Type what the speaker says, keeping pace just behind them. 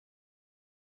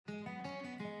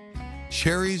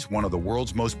Cherries, one of the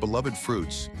world's most beloved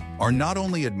fruits, are not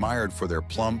only admired for their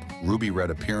plump, ruby-red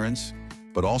appearance,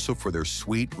 but also for their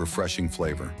sweet, refreshing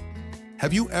flavor.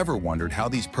 Have you ever wondered how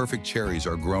these perfect cherries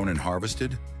are grown and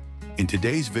harvested? In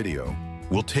today's video,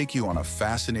 we'll take you on a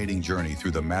fascinating journey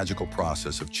through the magical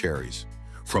process of cherries,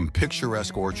 from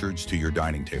picturesque orchards to your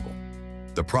dining table.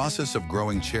 The process of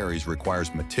growing cherries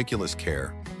requires meticulous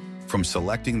care, from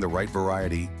selecting the right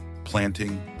variety,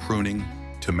 planting, pruning,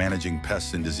 to managing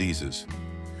pests and diseases.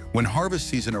 When harvest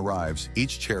season arrives,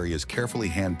 each cherry is carefully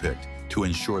handpicked to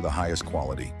ensure the highest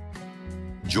quality.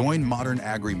 Join modern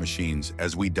agri machines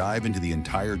as we dive into the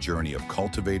entire journey of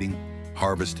cultivating,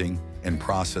 harvesting, and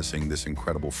processing this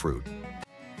incredible fruit.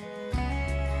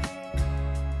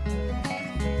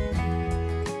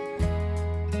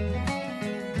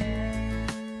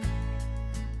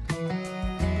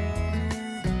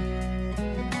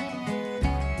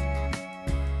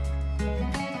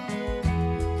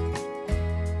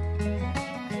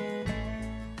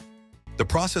 The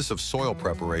process of soil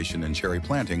preparation and cherry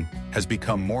planting has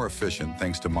become more efficient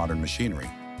thanks to modern machinery.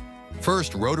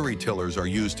 First, rotary tillers are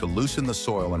used to loosen the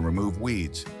soil and remove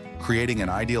weeds, creating an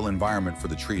ideal environment for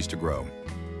the trees to grow.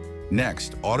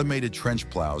 Next, automated trench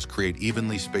plows create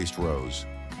evenly spaced rows.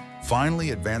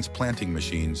 Finally, advanced planting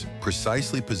machines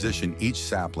precisely position each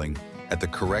sapling at the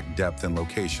correct depth and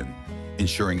location,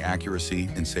 ensuring accuracy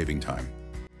and saving time.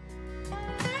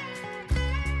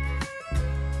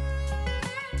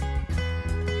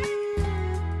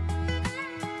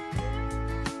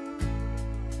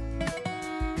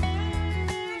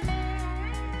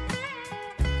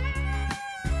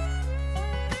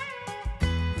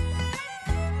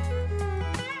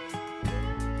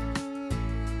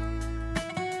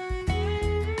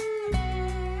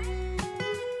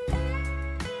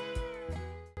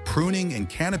 Pruning and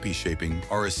canopy shaping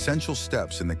are essential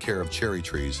steps in the care of cherry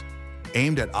trees,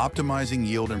 aimed at optimizing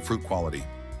yield and fruit quality.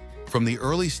 From the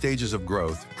early stages of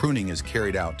growth, pruning is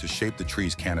carried out to shape the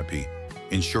tree's canopy,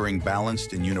 ensuring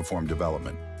balanced and uniform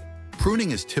development.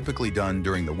 Pruning is typically done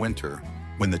during the winter,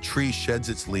 when the tree sheds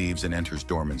its leaves and enters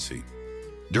dormancy.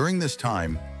 During this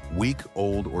time, weak,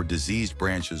 old, or diseased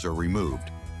branches are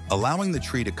removed, allowing the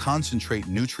tree to concentrate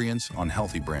nutrients on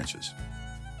healthy branches.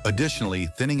 Additionally,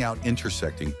 thinning out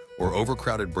intersecting or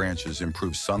overcrowded branches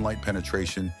improves sunlight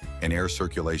penetration and air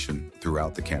circulation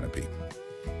throughout the canopy.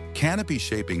 Canopy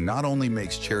shaping not only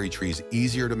makes cherry trees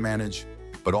easier to manage,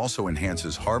 but also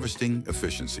enhances harvesting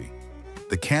efficiency.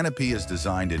 The canopy is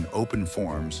designed in open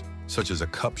forms, such as a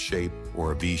cup shape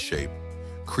or a V shape,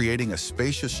 creating a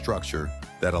spacious structure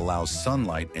that allows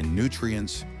sunlight and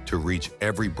nutrients to reach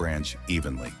every branch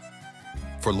evenly.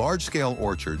 For large-scale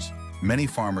orchards, many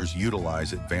farmers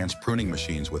utilize advanced pruning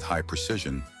machines with high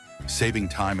precision, saving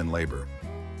time and labor.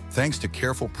 Thanks to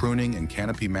careful pruning and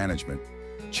canopy management,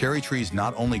 cherry trees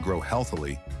not only grow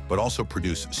healthily, but also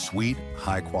produce sweet,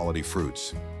 high-quality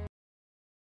fruits.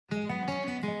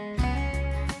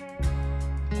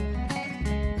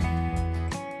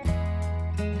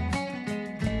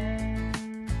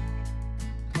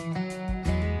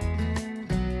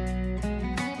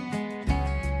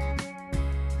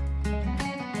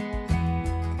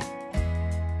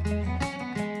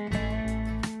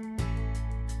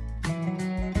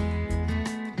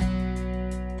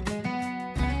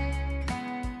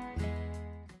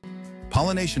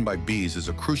 Pollination by bees is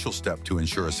a crucial step to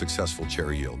ensure a successful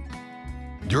cherry yield.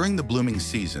 During the blooming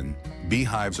season,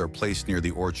 beehives are placed near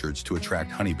the orchards to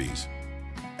attract honeybees.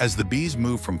 As the bees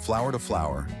move from flower to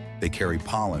flower, they carry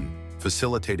pollen,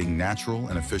 facilitating natural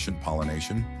and efficient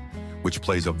pollination, which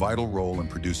plays a vital role in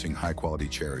producing high-quality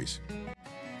cherries.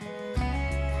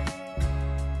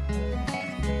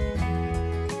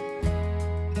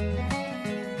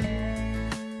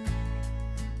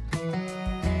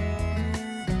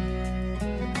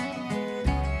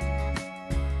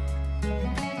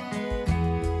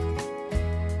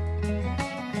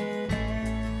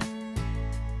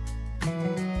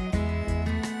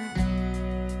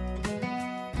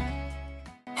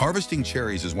 Harvesting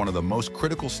cherries is one of the most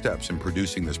critical steps in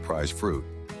producing this prized fruit.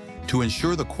 To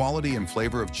ensure the quality and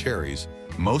flavor of cherries,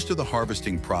 most of the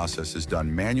harvesting process is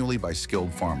done manually by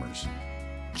skilled farmers.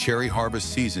 Cherry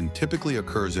harvest season typically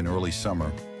occurs in early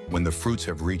summer when the fruits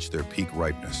have reached their peak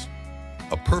ripeness.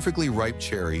 A perfectly ripe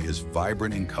cherry is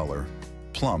vibrant in color,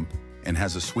 plump, and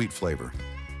has a sweet flavor.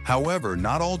 However,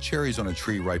 not all cherries on a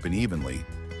tree ripen evenly,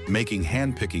 making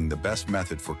handpicking the best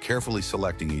method for carefully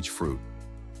selecting each fruit.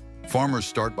 Farmers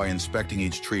start by inspecting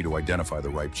each tree to identify the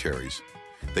ripe cherries.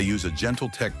 They use a gentle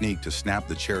technique to snap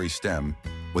the cherry stem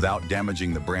without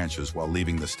damaging the branches while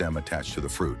leaving the stem attached to the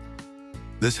fruit.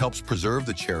 This helps preserve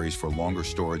the cherries for longer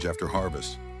storage after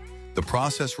harvest. The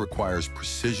process requires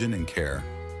precision and care,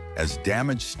 as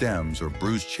damaged stems or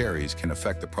bruised cherries can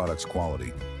affect the product's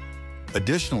quality.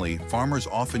 Additionally, farmers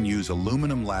often use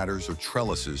aluminum ladders or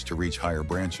trellises to reach higher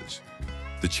branches.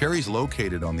 The cherries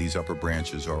located on these upper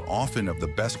branches are often of the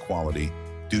best quality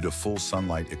due to full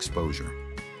sunlight exposure.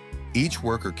 Each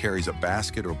worker carries a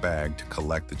basket or bag to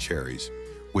collect the cherries,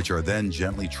 which are then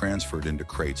gently transferred into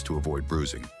crates to avoid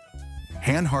bruising.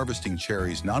 Hand harvesting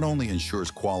cherries not only ensures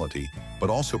quality, but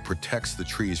also protects the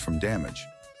trees from damage.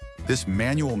 This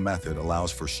manual method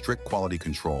allows for strict quality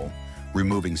control,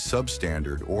 removing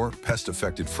substandard or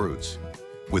pest-affected fruits.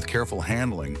 With careful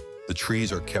handling, the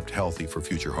trees are kept healthy for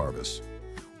future harvests.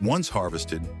 Once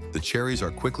harvested, the cherries are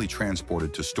quickly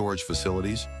transported to storage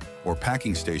facilities or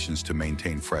packing stations to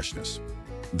maintain freshness.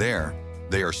 There,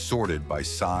 they are sorted by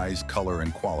size, color,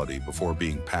 and quality before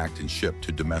being packed and shipped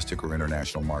to domestic or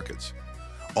international markets.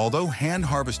 Although hand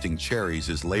harvesting cherries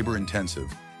is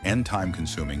labor-intensive and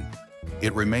time-consuming,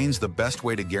 it remains the best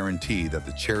way to guarantee that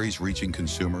the cherries reaching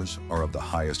consumers are of the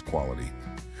highest quality.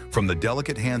 From the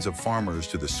delicate hands of farmers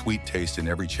to the sweet taste in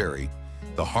every cherry,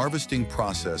 the harvesting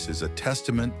process is a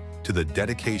testament to the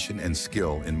dedication and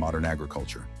skill in modern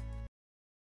agriculture.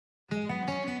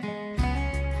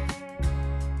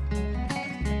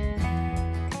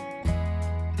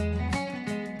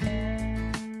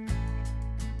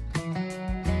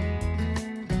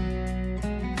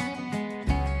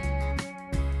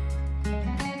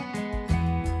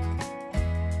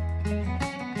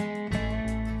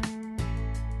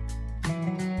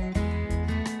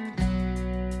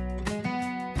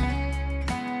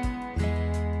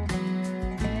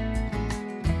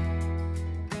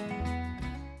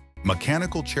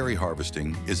 Mechanical cherry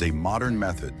harvesting is a modern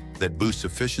method that boosts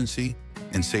efficiency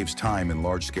and saves time in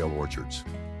large-scale orchards.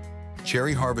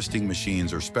 Cherry harvesting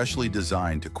machines are specially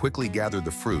designed to quickly gather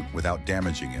the fruit without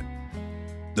damaging it.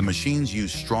 The machines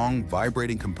use strong,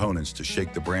 vibrating components to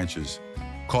shake the branches,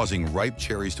 causing ripe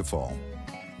cherries to fall.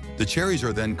 The cherries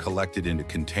are then collected into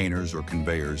containers or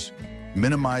conveyors,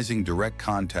 minimizing direct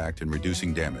contact and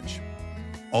reducing damage.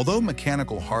 Although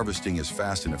mechanical harvesting is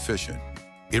fast and efficient,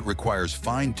 it requires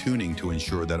fine-tuning to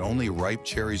ensure that only ripe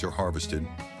cherries are harvested,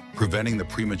 preventing the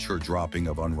premature dropping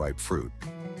of unripe fruit.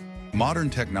 Modern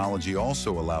technology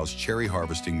also allows cherry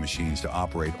harvesting machines to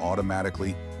operate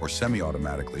automatically or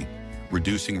semi-automatically,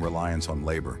 reducing reliance on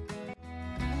labor.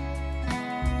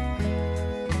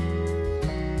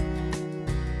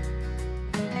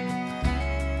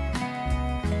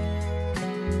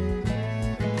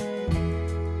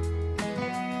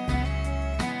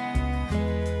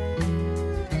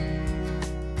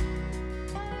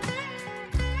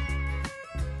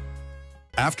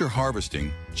 After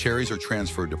harvesting, cherries are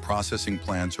transferred to processing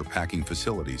plants or packing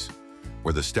facilities,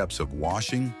 where the steps of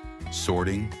washing,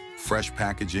 sorting, fresh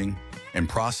packaging, and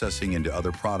processing into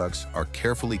other products are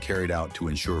carefully carried out to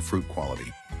ensure fruit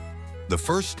quality. The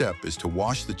first step is to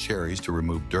wash the cherries to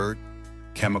remove dirt,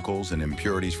 chemicals, and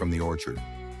impurities from the orchard.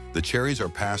 The cherries are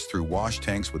passed through wash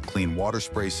tanks with clean water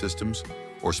spray systems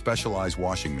or specialized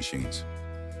washing machines.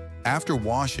 After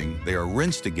washing, they are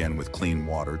rinsed again with clean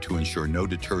water to ensure no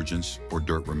detergents or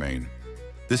dirt remain.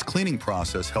 This cleaning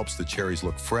process helps the cherries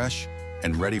look fresh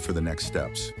and ready for the next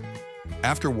steps.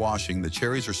 After washing, the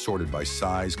cherries are sorted by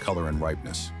size, color, and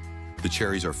ripeness. The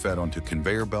cherries are fed onto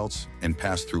conveyor belts and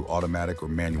passed through automatic or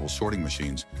manual sorting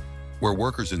machines, where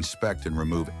workers inspect and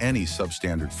remove any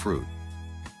substandard fruit.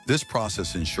 This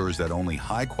process ensures that only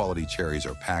high-quality cherries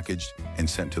are packaged and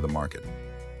sent to the market.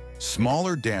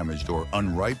 Smaller, damaged, or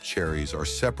unripe cherries are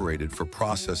separated for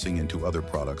processing into other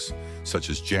products, such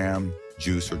as jam,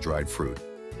 juice, or dried fruit.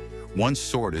 Once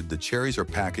sorted, the cherries are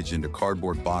packaged into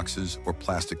cardboard boxes or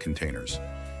plastic containers.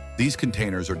 These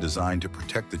containers are designed to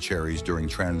protect the cherries during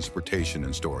transportation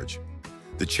and storage.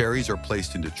 The cherries are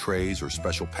placed into trays or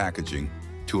special packaging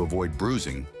to avoid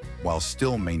bruising while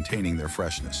still maintaining their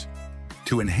freshness.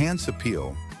 To enhance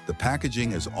appeal, the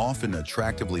packaging is often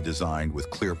attractively designed with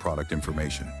clear product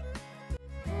information.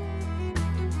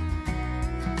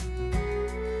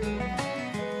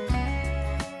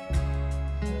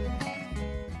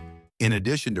 In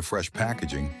addition to fresh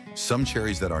packaging, some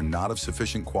cherries that are not of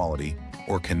sufficient quality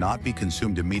or cannot be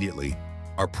consumed immediately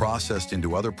are processed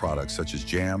into other products such as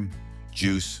jam,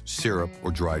 juice, syrup,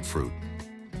 or dried fruit.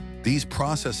 These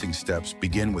processing steps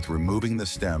begin with removing the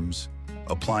stems,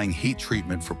 applying heat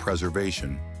treatment for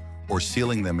preservation, or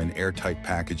sealing them in airtight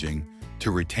packaging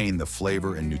to retain the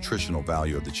flavor and nutritional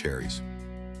value of the cherries.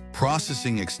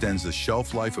 Processing extends the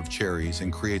shelf life of cherries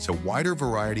and creates a wider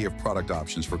variety of product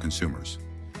options for consumers.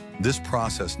 This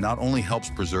process not only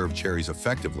helps preserve cherries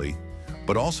effectively,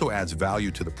 but also adds value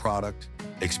to the product,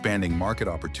 expanding market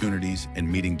opportunities and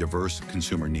meeting diverse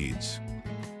consumer needs.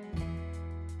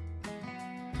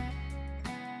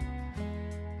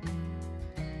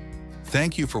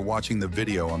 Thank you for watching the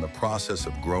video on the process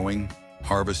of growing,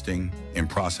 harvesting, and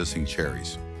processing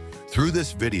cherries. Through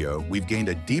this video, we've gained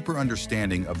a deeper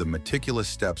understanding of the meticulous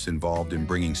steps involved in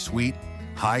bringing sweet,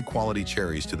 high-quality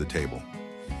cherries to the table.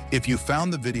 If you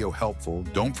found the video helpful,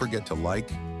 don't forget to like,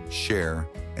 share,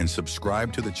 and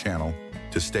subscribe to the channel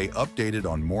to stay updated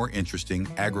on more interesting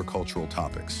agricultural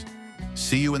topics.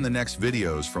 See you in the next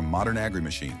videos from Modern Agri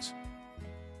Machines.